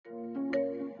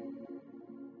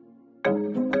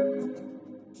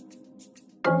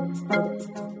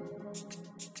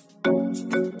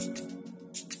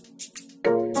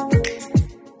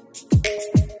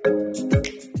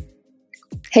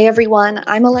Hey everyone,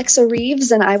 I'm Alexa Reeves,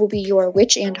 and I will be your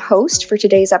witch and host for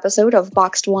today's episode of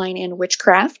Boxed Wine and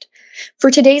Witchcraft.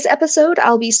 For today's episode,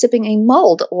 I'll be sipping a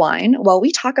mulled wine while we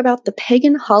talk about the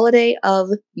pagan holiday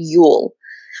of Yule.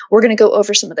 We're going to go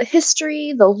over some of the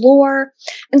history, the lore,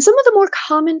 and some of the more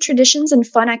common traditions and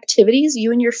fun activities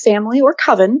you and your family or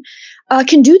coven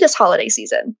can do this holiday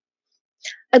season.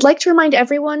 I'd like to remind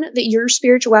everyone that your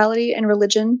spirituality and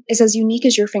religion is as unique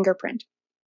as your fingerprint.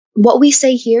 What we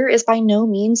say here is by no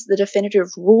means the definitive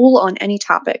rule on any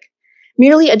topic,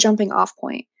 merely a jumping off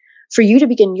point for you to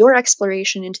begin your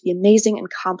exploration into the amazing and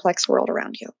complex world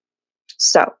around you.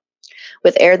 So,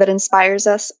 with air that inspires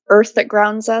us, earth that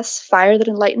grounds us, fire that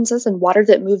enlightens us, and water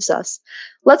that moves us,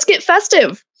 let's get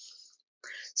festive!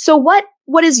 So what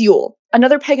is Yule?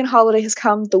 Another pagan holiday has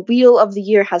come, the wheel of the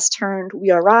year has turned,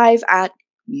 we arrive at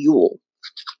Yule.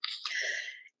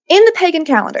 In the pagan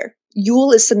calendar,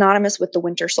 Yule is synonymous with the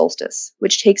winter solstice,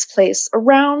 which takes place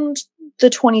around the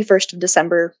 21st of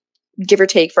December, give or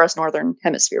take for us Northern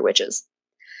Hemisphere witches.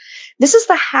 This is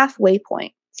the halfway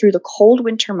point through the cold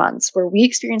winter months where we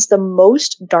experience the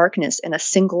most darkness in a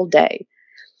single day,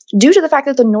 due to the fact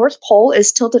that the North Pole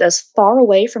is tilted as far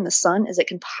away from the sun as it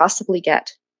can possibly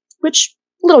get. Which,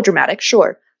 a little dramatic,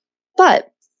 sure.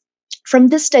 But from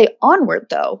this day onward,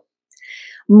 though,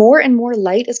 more and more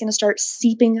light is going to start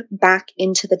seeping back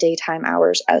into the daytime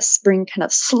hours as spring kind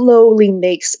of slowly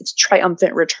makes its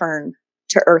triumphant return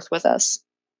to Earth with us.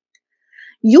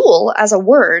 Yule, as a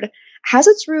word, has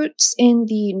its roots in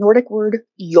the Nordic word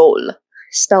Jol,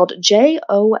 spelled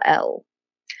J-O-L,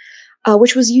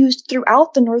 which was used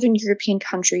throughout the Northern European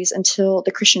countries until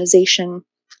the Christianization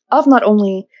of not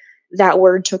only that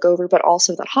word took over, but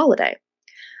also that holiday.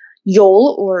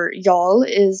 Yol or Yal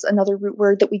is another root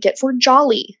word that we get for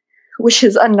jolly, which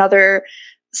is another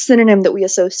synonym that we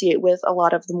associate with a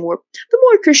lot of the more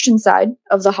Christian side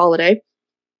of the holiday,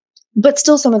 but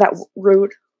still some of that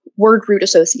word root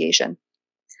association.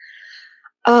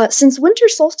 Since winter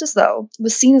solstice, though,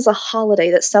 was seen as a holiday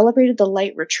that celebrated the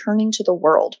light returning to the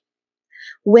world,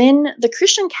 when the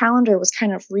Christian calendar was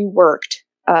kind of reworked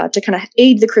to kind of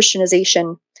aid the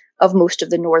Christianization of most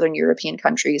of the Northern European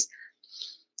countries,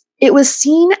 it was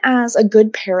seen as a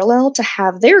good parallel to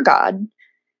have their god,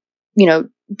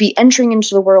 be entering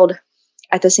into the world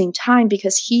at the same time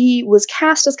because he was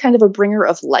cast as kind of a bringer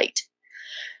of light.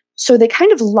 So they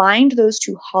kind of lined those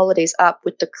two holidays up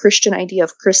with the Christian idea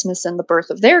of Christmas and the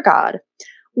birth of their god,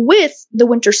 with the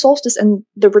winter solstice and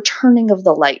the returning of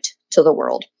the light to the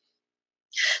world.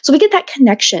 So we get that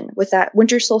connection with that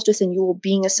winter solstice and Yule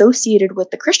being associated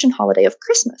with the Christian holiday of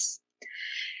Christmas.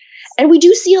 And we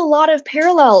do see a lot of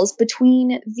parallels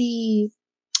between the,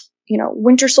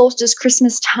 winter solstice,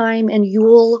 Christmas time, and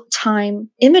Yule time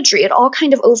imagery. It all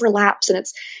kind of overlaps, and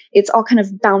it's all kind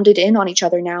of bounded in on each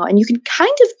other now. And you can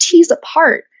kind of tease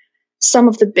apart some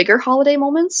of the bigger holiday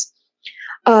moments.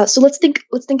 So let's think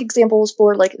examples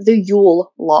for like the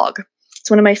Yule log. It's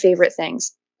one of my favorite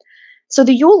things. So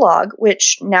the Yule log,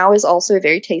 which now is also a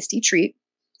very tasty treat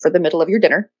for the middle of your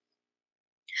dinner.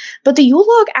 But the Yule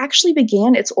log actually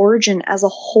began its origin as a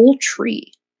whole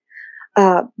tree.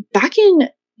 Back in,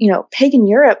 pagan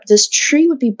Europe, this tree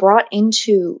would be brought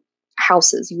into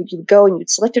houses. You would go and you'd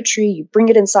select a tree, you'd bring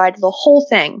it inside, the whole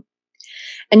thing.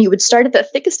 And you would start at the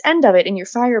thickest end of it in your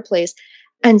fireplace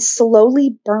and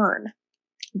slowly burn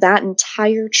that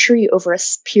entire tree over a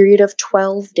period of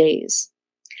 12 days.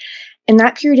 In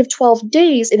that period of 12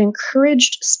 days, it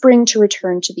encouraged spring to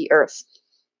return to the earth.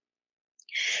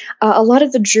 A lot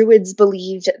of the Druids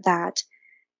believed that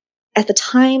at the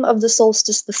time of the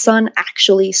solstice, the sun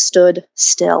actually stood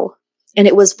still. And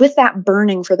it was with that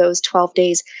burning for those 12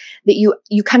 days that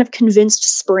you kind of convinced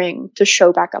spring to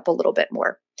show back up a little bit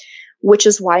more, which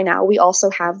is why now we also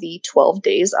have the 12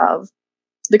 days of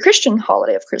the Christian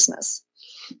holiday of Christmas.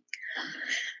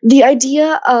 The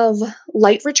idea of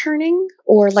light returning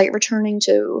or light returning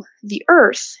to the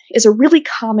earth is a really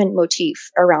common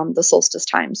motif around the solstice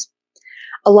times.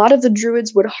 A lot of the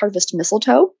Druids would harvest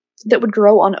mistletoe that would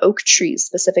grow on oak trees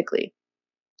specifically.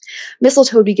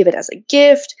 Mistletoe would be given as a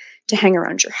gift to hang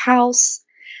around your house.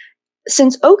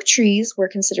 Since oak trees were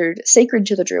considered sacred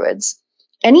to the Druids,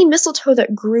 any mistletoe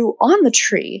that grew on the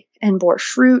tree and bore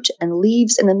fruit and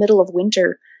leaves in the middle of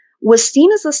winter was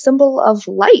seen as a symbol of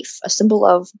life, a symbol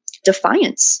of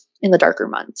defiance in the darker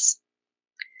months.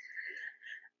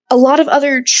 A lot of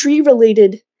other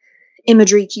tree-related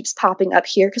imagery keeps popping up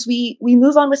here because we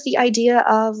move on with the idea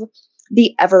of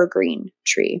the evergreen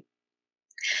tree.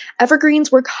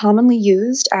 Evergreens were commonly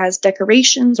used as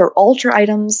decorations or altar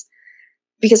items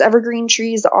because evergreen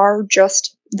trees are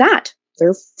just that.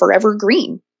 They're forever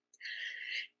green.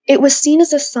 It was seen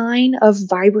as a sign of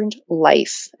vibrant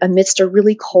life amidst a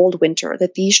really cold winter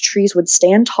that these trees would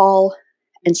stand tall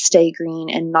and stay green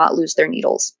and not lose their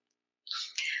needles.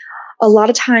 A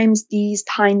lot of times, these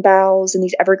pine boughs and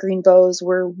these evergreen boughs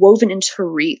were woven into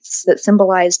wreaths that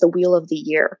symbolized the wheel of the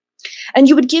year. And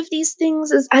you would give these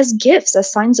things as gifts,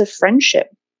 as signs of friendship.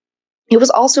 It was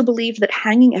also believed that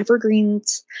hanging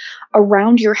evergreens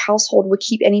around your household would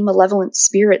keep any malevolent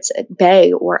spirits at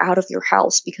bay or out of your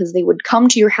house, because they would come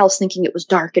to your house thinking it was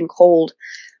dark and cold,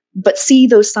 but see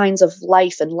those signs of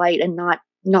life and light and not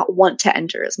want to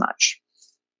enter as much.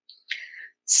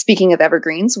 Speaking of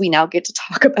evergreens, we now get to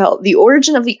talk about the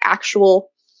origin of the actual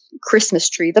Christmas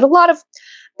tree that a lot of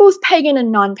both pagan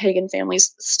and non-pagan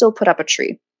families still put up a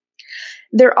tree.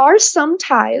 There are some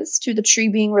ties to the tree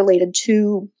being related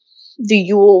to the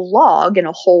Yule log and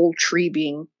a whole tree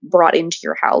being brought into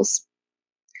your house.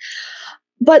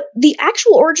 But the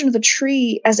actual origin of the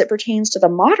tree as it pertains to the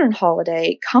modern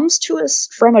holiday comes to us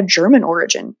from a German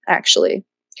origin, actually.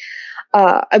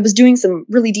 I was doing some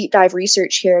really deep dive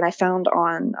research here, and I found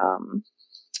on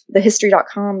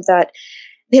thehistory.com that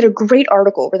they had a great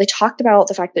article where they talked about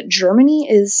the fact that Germany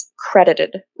is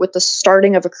credited with the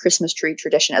starting of a Christmas tree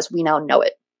tradition as we now know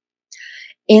it.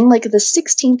 In like the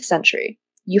 16th century,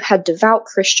 you had devout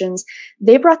Christians.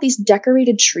 They brought these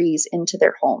decorated trees into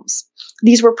their homes.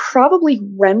 These were probably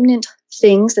remnant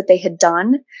things that they had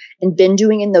done and been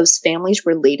doing in those families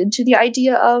related to the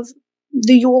idea of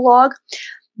the Yule log.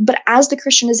 But as the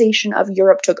Christianization of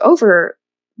Europe took over,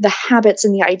 the habits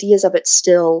and the ideas of it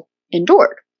still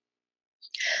endured.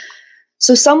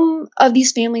 So some of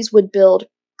these families would build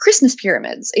Christmas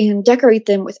pyramids and decorate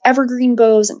them with evergreen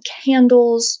boughs and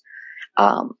candles.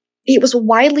 It was a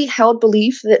widely held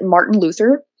belief that Martin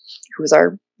Luther, who was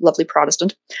our lovely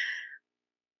Protestant,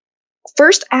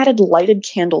 first added lighted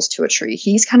candles to a tree.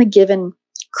 He's kind of given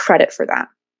credit for that.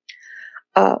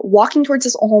 Walking towards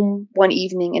his home one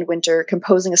evening in winter,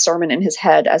 composing a sermon in his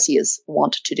head, as he is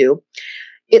wont to do,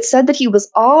 it said that he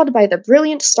was awed by the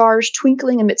brilliant stars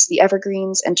twinkling amidst the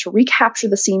evergreens, and to recapture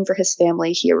the scene for his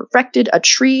family, he erected a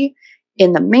tree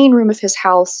in the main room of his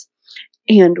house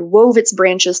and wove its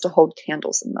branches to hold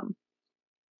candles in them.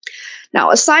 Now,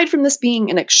 aside from this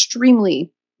being an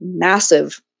extremely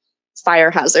massive fire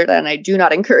hazard, and I do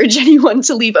not encourage anyone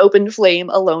to leave open flame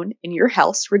alone in your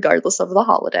house, regardless of the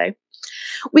holiday,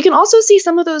 we can also see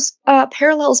some of those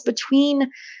parallels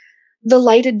between the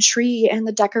lighted tree and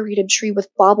the decorated tree with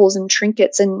baubles and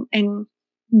trinkets and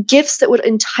gifts that would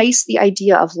entice the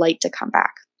idea of light to come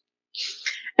back.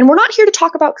 And we're not here to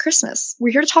talk about Christmas.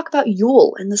 We're here to talk about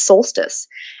Yule and the solstice.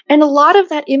 And a lot of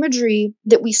that imagery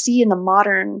that we see in the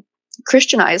modern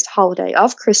Christianized holiday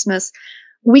of Christmas,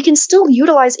 we can still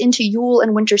utilize into Yule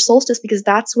and winter solstice, because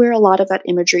that's where a lot of that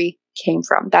imagery came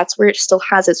from. That's where it still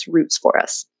has its roots for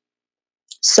us.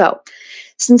 So,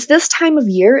 since this time of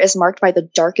year is marked by the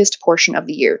darkest portion of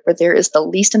the year, where there is the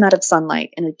least amount of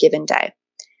sunlight in a given day,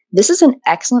 this is an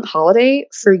excellent holiday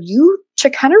for you to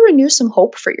kind of renew some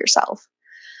hope for yourself.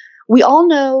 We all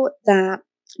know that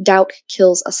doubt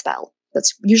kills a spell.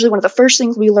 That's usually one of the first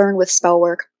things we learn with spell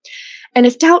work. And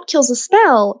if doubt kills a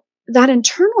spell, that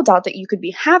internal doubt that you could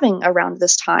be having around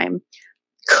this time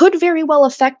could very well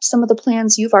affect some of the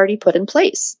plans you've already put in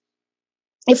place.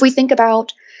 If we think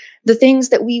about the things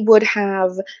that we would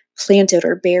have planted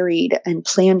or buried and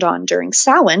planned on during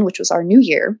Samhain, which was our new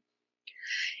year,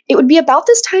 it would be about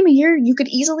this time of year you could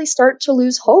easily start to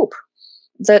lose hope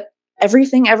that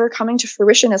everything ever coming to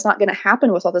fruition is not going to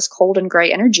happen with all this cold and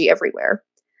gray energy everywhere.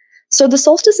 So the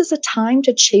solstice is a time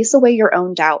to chase away your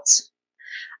own doubts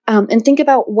and think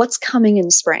about what's coming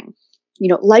in spring. You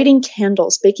know, lighting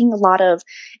candles, baking a lot of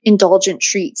indulgent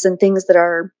treats and things that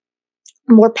are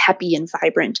more peppy and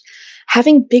vibrant,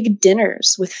 having big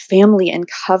dinners with family and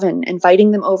coven,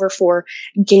 inviting them over for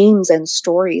games and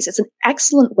stories. It's an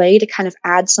excellent way to kind of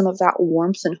add some of that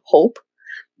warmth and hope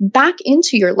back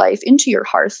into your life, into your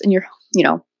hearth, in your,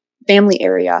 family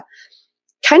area,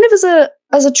 kind of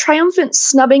as a triumphant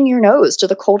snubbing your nose to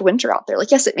the cold winter out there.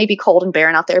 Like, yes, it may be cold and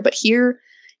barren out there, but here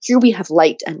we have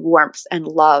light and warmth and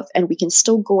love, and we can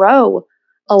still grow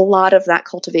a lot of that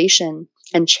cultivation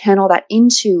and channel that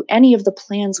into any of the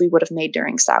plans we would have made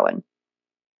during Samhain.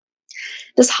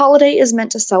 This holiday is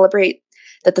meant to celebrate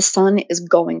that the sun is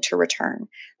going to return,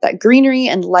 that greenery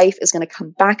and life is going to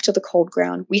come back to the cold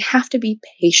ground. We have to be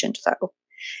patient, though.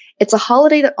 It's a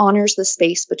holiday that honors the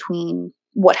space between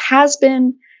what has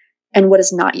been and what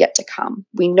is not yet to come.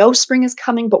 We know spring is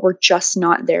coming, but we're just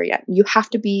not there yet. You have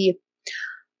to be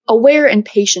aware and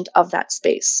patient of that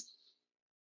space.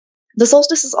 The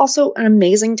solstice is also an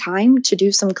amazing time to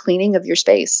do some cleaning of your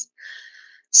space.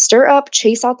 Stir up,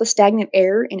 chase out the stagnant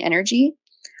air and energy.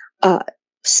 Uh,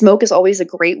 Smoke is always a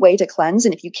great way to cleanse.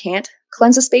 And if you can't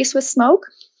cleanse a space with smoke,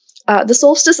 the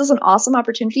solstice is an awesome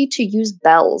opportunity to use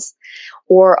bells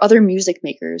or other music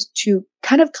makers to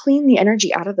kind of clean the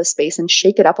energy out of the space and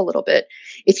shake it up a little bit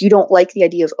if you don't like the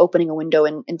idea of opening a window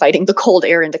and inviting the cold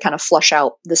air in to kind of flush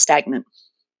out the stagnant.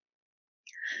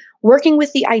 Working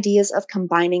with the ideas of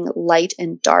combining light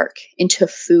and dark into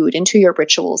food, into your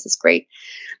rituals is great.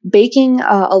 Baking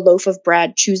a loaf of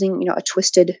bread, choosing a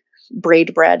twisted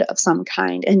braid bread of some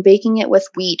kind, and baking it with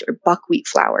wheat or buckwheat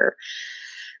flour.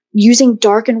 Using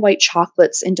dark and white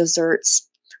chocolates in desserts,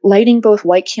 lighting both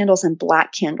white candles and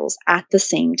black candles at the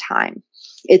same time.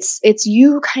 It's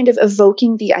you kind of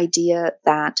evoking the idea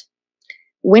that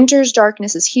winter's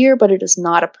darkness is here, but it is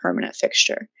not a permanent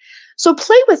fixture. So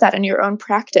play with that in your own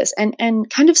practice and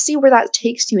kind of see where that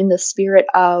takes you in the spirit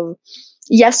of,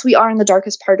 yes, we are in the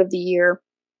darkest part of the year,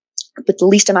 with the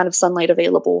least amount of sunlight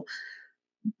available,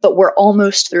 but we're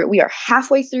almost through. We are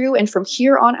halfway through, and from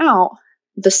here on out,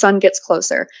 the sun gets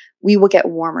closer. We will get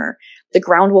warmer. The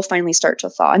ground will finally start to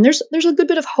thaw. And there's a good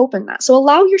bit of hope in that. So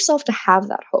allow yourself to have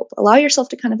that hope. Allow yourself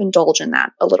to kind of indulge in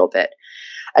that a little bit,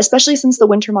 especially since the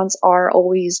winter months are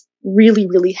always really,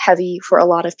 really heavy for a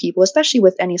lot of people, especially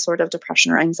with any sort of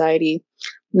depression or anxiety,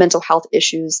 mental health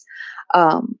issues.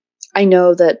 I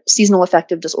know that seasonal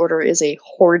affective disorder is a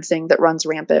horrid thing that runs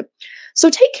rampant. So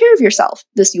take care of yourself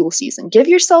this Yule season. Give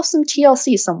yourself some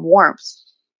TLC, some warmth,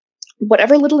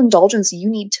 whatever little indulgence you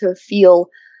need to feel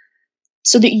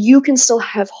so that you can still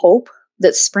have hope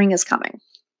that spring is coming.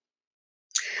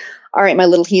 All right, my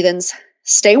little heathens,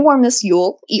 stay warm this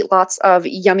Yule, eat lots of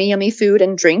yummy, yummy food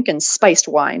and drink and spiced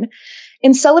wine,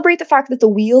 and celebrate the fact that the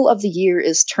wheel of the year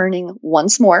is turning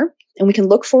once more, and we can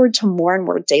look forward to more and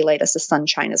more daylight as the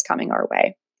sunshine is coming our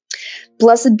way.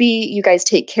 Blessed be, you guys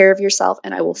take care of yourself,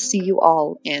 and I will see you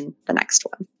all in the next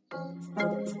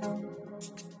one.